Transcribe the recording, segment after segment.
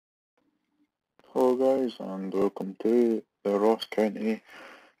guys, and welcome to the Ross County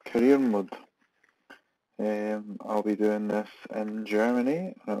Career Mode. I'll be doing this in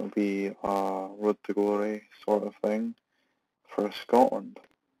Germany, and it'll be a road to glory sort of thing for Scotland.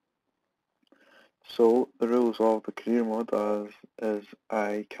 So the rules of the career mode is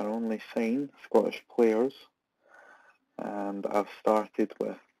I can only sign Scottish players, and I've started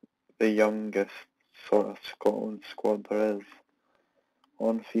with the youngest sort of Scotland squad there is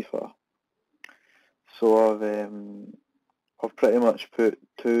on FIFA. So I've pretty much put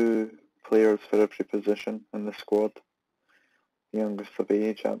 2 players for every position in the squad, the youngest of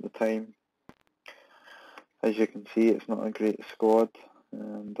age at the time. As you can see, it's not a great squad,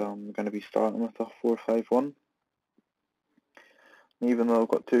 and I'm going to be starting with a 4-5-1. Even though I've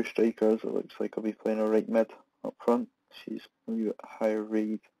got 2 strikers, it looks like I'll be playing a right mid up front. She's a wee bit higher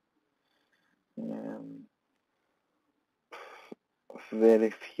read.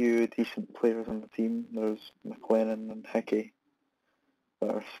 Very few decent players on the team. There's McLennan and Hickey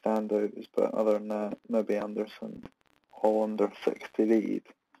that are standouts, but other than that, maybe Anderson, all under 60 rated,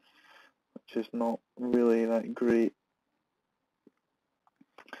 which is not really that great.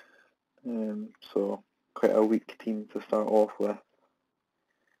 So quite a weak team to start off with,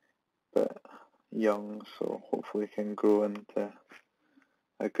 but young, so hopefully can grow into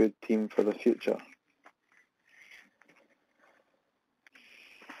a good team for the future.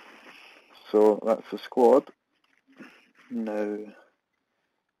 So that's the squad. Now,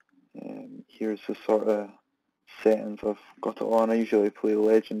 here's the sort of settings I've got it on. I usually play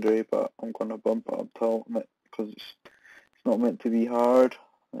legendary, but I'm going to bump it up to ultimate because it's not meant to be hard.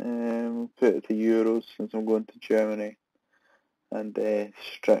 Put it to Euros since I'm going to Germany, and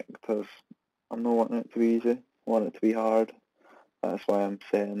strict as I'm not wanting it to be easy. I want it to be hard. That's why I'm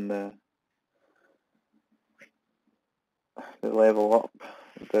setting the level up.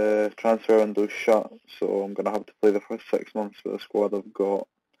 The transfer window's shut, so I'm going to have to play the first 6 months with the squad I've got,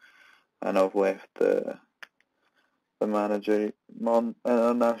 and I've left the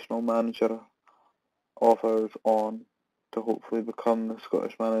international manager offers on to hopefully become the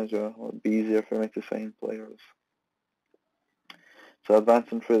Scottish manager. It'll be easier for me to sign players. So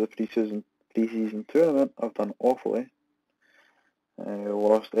advancing through the pre-season tournament, I've done awfully.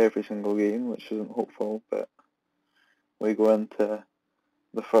 Lost every single game, which isn't hopeful, but we go into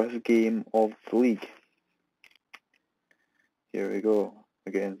the first game of the league. Here we go,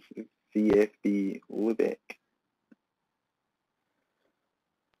 against VfB Lübeck.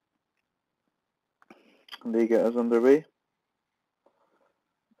 They get us underway,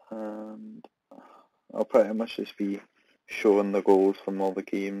 and I'll pretty much just be showing the goals from all the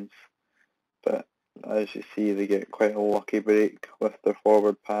games, but as you see, they get quite a lucky break with their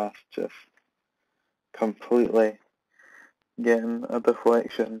forward pass, just completely getting a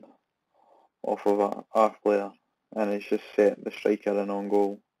deflection off of our player, and it's just set the striker in on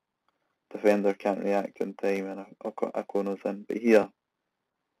goal. Defender can't react in time, and a corner's in. But here,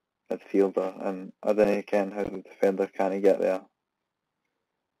 midfielder, and I don't ken how the defender can't get there,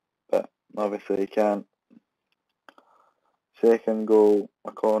 but obviously he can't. Second goal,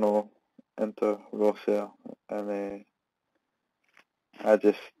 O'Connell into Rossia, and I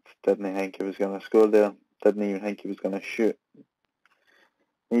just didn't think he was going to score there. Didn't even think he was going to shoot.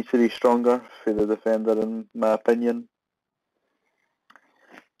 Needs to be stronger for the defender, in my opinion.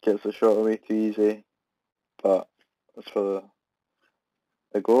 Gets the shot away too easy, but as for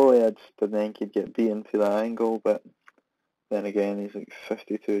the goalie, I just didn't think he'd get beaten for that angle, but then again, he's like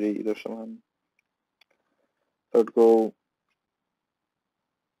 52 rated or something. Third goal,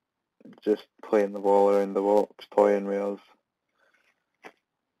 just playing the ball around the box, toying with us.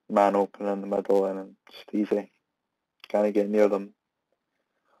 Man open in the middle, and just easy. Can't get near them.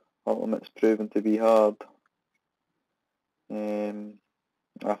 Ultimate's proven to be hard.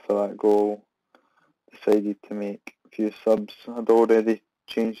 After that goal, decided to make a few subs. I'd already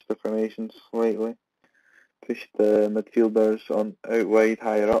changed the formation slightly. Pushed the midfielders on out wide,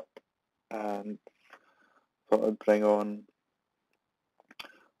 higher up, and thought I'd bring on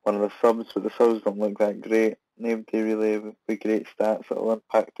one of the subs, but the subs don't look that great. Nobody really with great stats that'll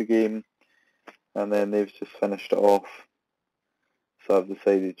impact the game, and then they've just finished it off. So I've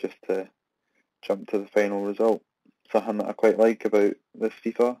decided just to jump to the final result. Something that I quite like about this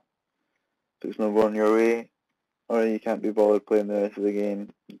FIFA. If it's not going your way, or you can't be bothered playing the rest of the game,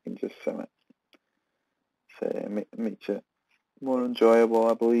 you can just sim it. So it makes it more enjoyable,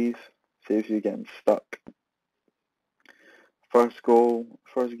 I believe. Saves you getting stuck. First goal,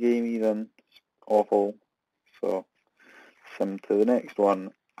 first game even, awful. So sim to the next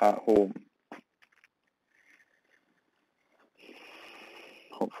one at home.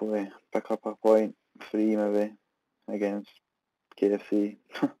 Hopefully pick up a point 3 maybe against KFC.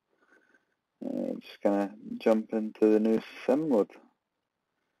 Just gonna jump into the new sim mode.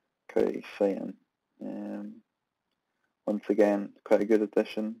 Quite exciting. Once again, quite a good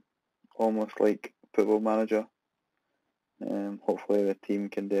addition, almost like Football Manager. Hopefully the team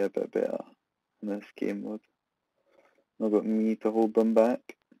can do a bit better in this game mode. Not got me to hold them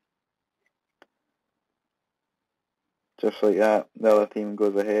back. Just like that, the other team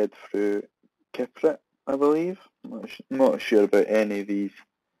goes ahead through Kiprit, I believe. Not sure about any of these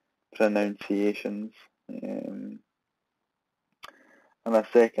pronunciations. And a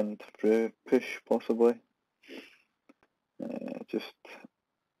second through Push, possibly. Just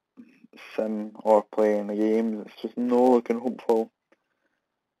sim or playing the games, it's just no looking hopeful.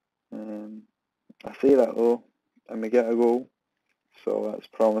 I say that though, and we get a goal, so that's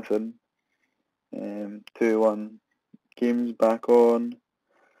promising. 2-1, game's back on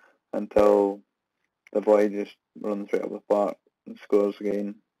until the boy just runs right up the park and scores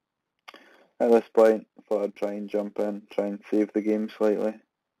again. At this point, I thought I'd try and jump in, try and save the game slightly.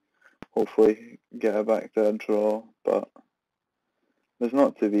 Hopefully get it back to a draw, but there's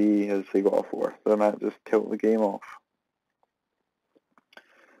not to be as they got a fourth. They might just tilt the game off.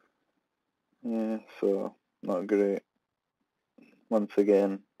 Yeah, so not great. Once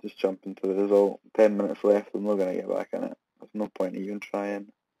again, just jump into the result. 10 minutes left, I'm not going to get back in it. There's no point even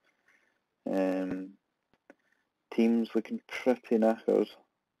trying. Team's looking pretty knackered,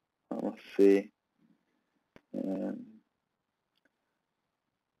 I must say.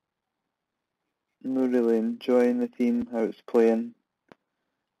 Not really enjoying the team, how it's playing.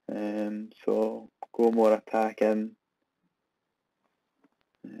 So go more attacking.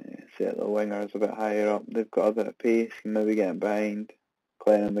 Set the wingers a bit higher up. They've got a bit of pace, maybe getting behind.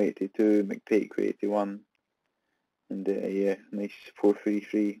 Clenham 82, McTake 81. And yeah, nice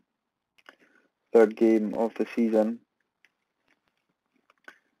 4-3-3. Third game of the season,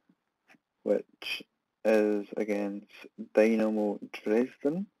 which is against Dynamo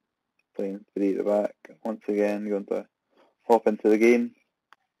Dresden, playing 3 at the back. Once again, going to hop into the game.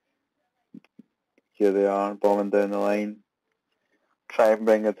 Here they are, bombing down the line. Try and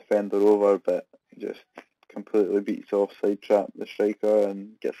bring a defender over, but just completely beats offside trap the striker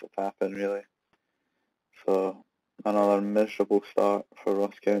and gets a tap in, really. So another miserable start for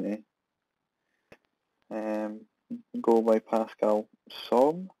Ross County. Goal by Pascal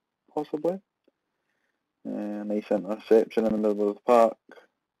Som, possibly. Nice interception in the middle of the park.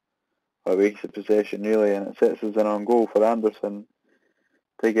 A waste of possession, really, and it sets us in on goal for Anderson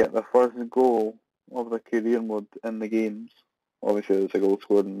to get the first goal of the career mode in the games. Obviously there's a goal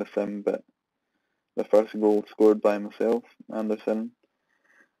scored in the sim, but the first goal scored by myself, Anderson.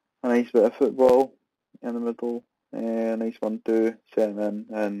 A nice bit of football in the middle, nice 1-2, set him in,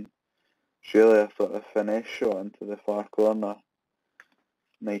 and really a sort of finesse shot into the far corner.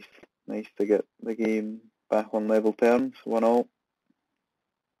 Nice to get the game back on level terms, 1-0.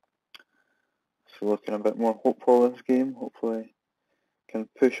 So looking a bit more hopeful this game, hopefully can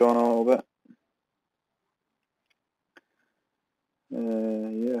push on a little bit.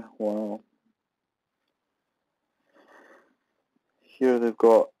 Yeah, 1-0. Here they've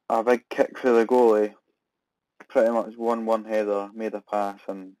got a big kick for the goalie. Pretty much 1-1 header, made a pass,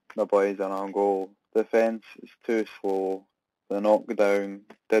 and the boys in on goal. Defence is too slow. The knockdown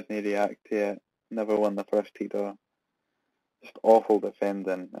didn't react to it. Never won the first header. Just awful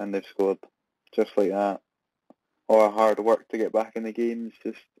defending, and they've scored just like that. All our hard work to get back in the game is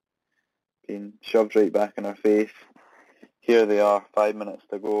just being shoved right back in our face. Here they are, 5 minutes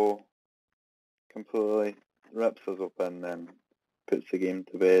to go. Completely rips us open and puts the game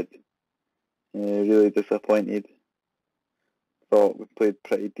to bed. Really disappointed. Thought we played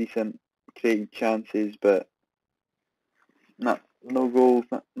pretty decent, created chances, but no goals,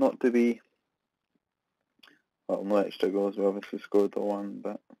 not to be. Well, no extra goals. We obviously scored the one,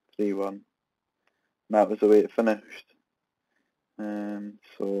 but 3-1. And that was the way it finished.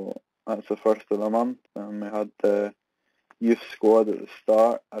 So that's the first of the month, and we had the youth squad at the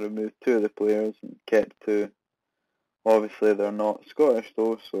start. I removed 2 of the players and kept 2. Obviously they're not Scottish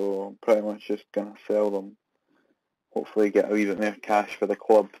though, so I'm pretty much just going to sell them. Hopefully get a wee bit more cash for the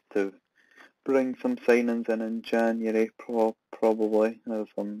club to bring some signings in January, probably, as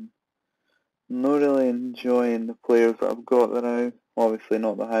I'm not really enjoying the players that I've got there now. Obviously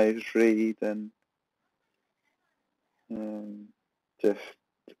not the highest rated, and just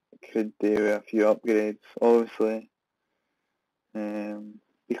could do a few upgrades. Obviously,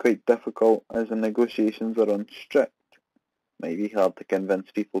 be quite difficult as the negotiations are on strict. Might be hard to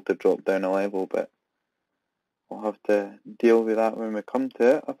convince people to drop down a level, but we'll have to deal with that when we come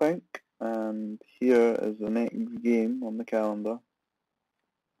to it, I think. and here is the next game on the calendar.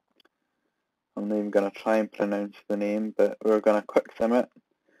 I'm not even going to try and pronounce the name, but we're going to quick sim it,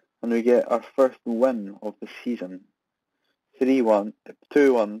 and we get our first win of the season.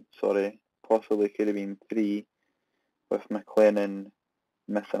 2-1, sorry, possibly could have been 3, with McLennan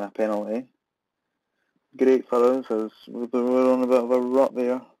missing a penalty. Great for us, as we're on a bit of a rut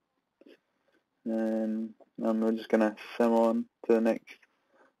there. And we're just going to sim on to the next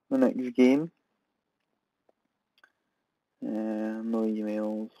game. No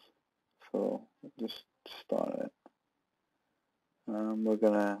emails, so just start it. We're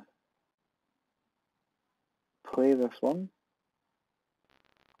going to play this one.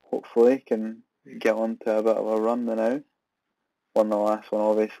 Hopefully can get on to a bit of a run now. Won the last one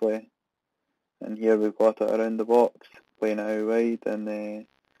obviously. And here we've got it around the box, playing it out wide, and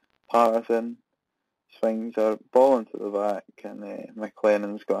Patterson swings our ball into the back, and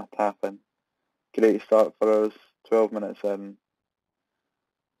McLennan's got a tap in. Great start for us, 12 minutes in.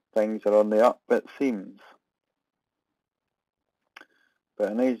 Things are on the up, it seems.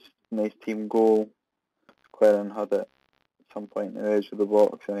 But a nice team goal. McLennan had it at some point in the edge of the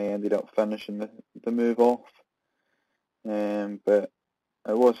box, and he ended up finishing the move off. But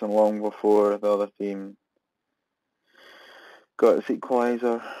it wasn't long before the other team got its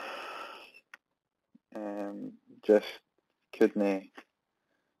equaliser. Just couldn't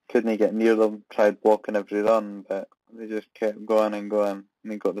get near them. Tried blocking every run, but they just kept going and going,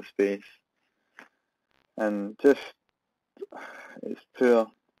 and he got the space. And just, it's poor.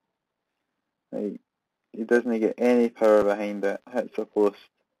 Like, he doesn't get any power behind it. Hits the post.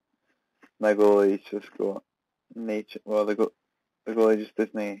 My goalie's just got nature. Well, the goalie just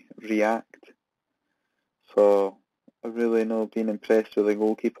doesn't react. So I've really not been impressed with the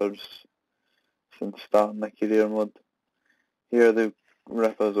goalkeepers since starting the career mode. Here they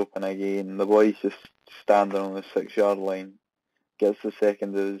rip us open again. The boy's just standing on the 6-yard line. Gets the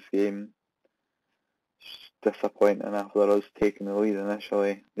second of his game. It's disappointing after us taking the lead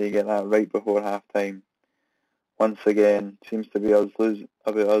initially. They get that right before half time. Once again, seems to be us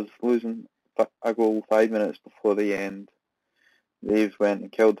losing a goal 5 minutes before the end. They've went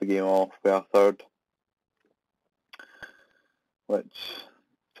and killed the game off with a third, which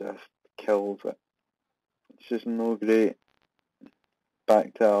just kills it. It's just no great.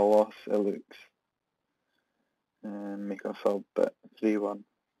 Back to a loss, it looks. And make us up at 3-1.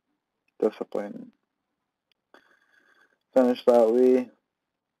 Disappointing. Finish that way.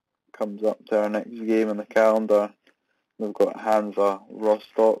 Comes up to our next game in the calendar. We've got Hansa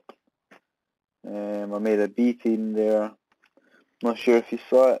Rostock. I made a B team there. Not sure if you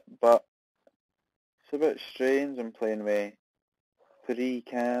saw it, but it's a bit strange. I'm playing with 3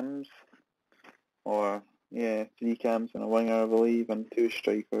 cams, or 3 cams and a winger, I believe, and 2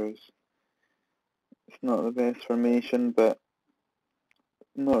 strikers. It's not the best formation, but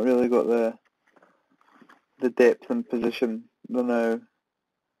not really got the depth and position now.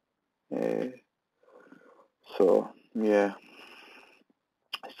 So yeah,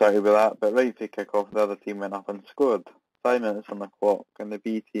 I started with that, but right to kick off, the other team went up and scored. 5 minutes on the clock, and the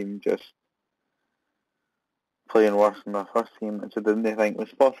B team just playing worse than the first team, which I didn't think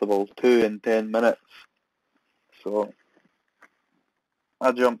was possible. 2 in 10 minutes. So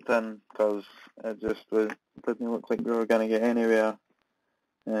I jumped in because it just didn't look like we were going to get anywhere.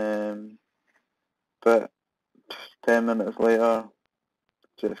 But 10 minutes later,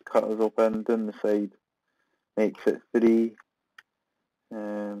 just cut us open down the side, makes it 3.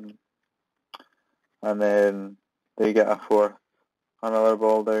 And then they get a 4th, another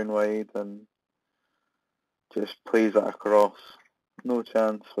ball down wide, and just plays it across. No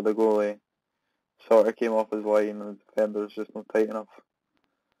chance for the goalie. Sort of came off his line, and the defender's just not tight enough.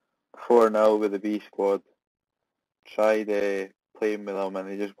 4-0 with the B squad. Tried playing with them, and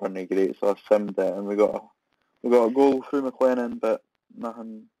they just weren't great, so I simmed it, and we got a goal through McLennan, but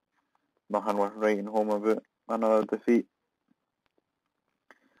nothing worth writing home about. Another defeat,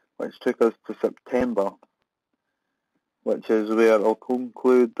 which took us to September, which is where I'll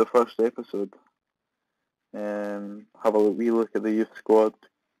conclude the first episode. Have a wee look at the youth squad.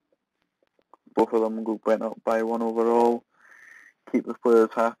 Both of them went up by 1 overall. Keep the players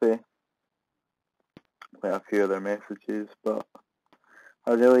happy with a few of their messages, but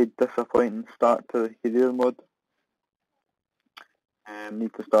a really disappointing start to the career mode.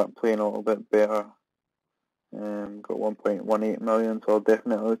 Need to start playing a little bit better. Got 1.18 million, so I'll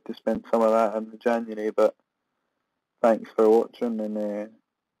definitely look to spend some of that in January. But thanks for watching, and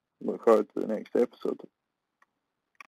look forward to the next episode.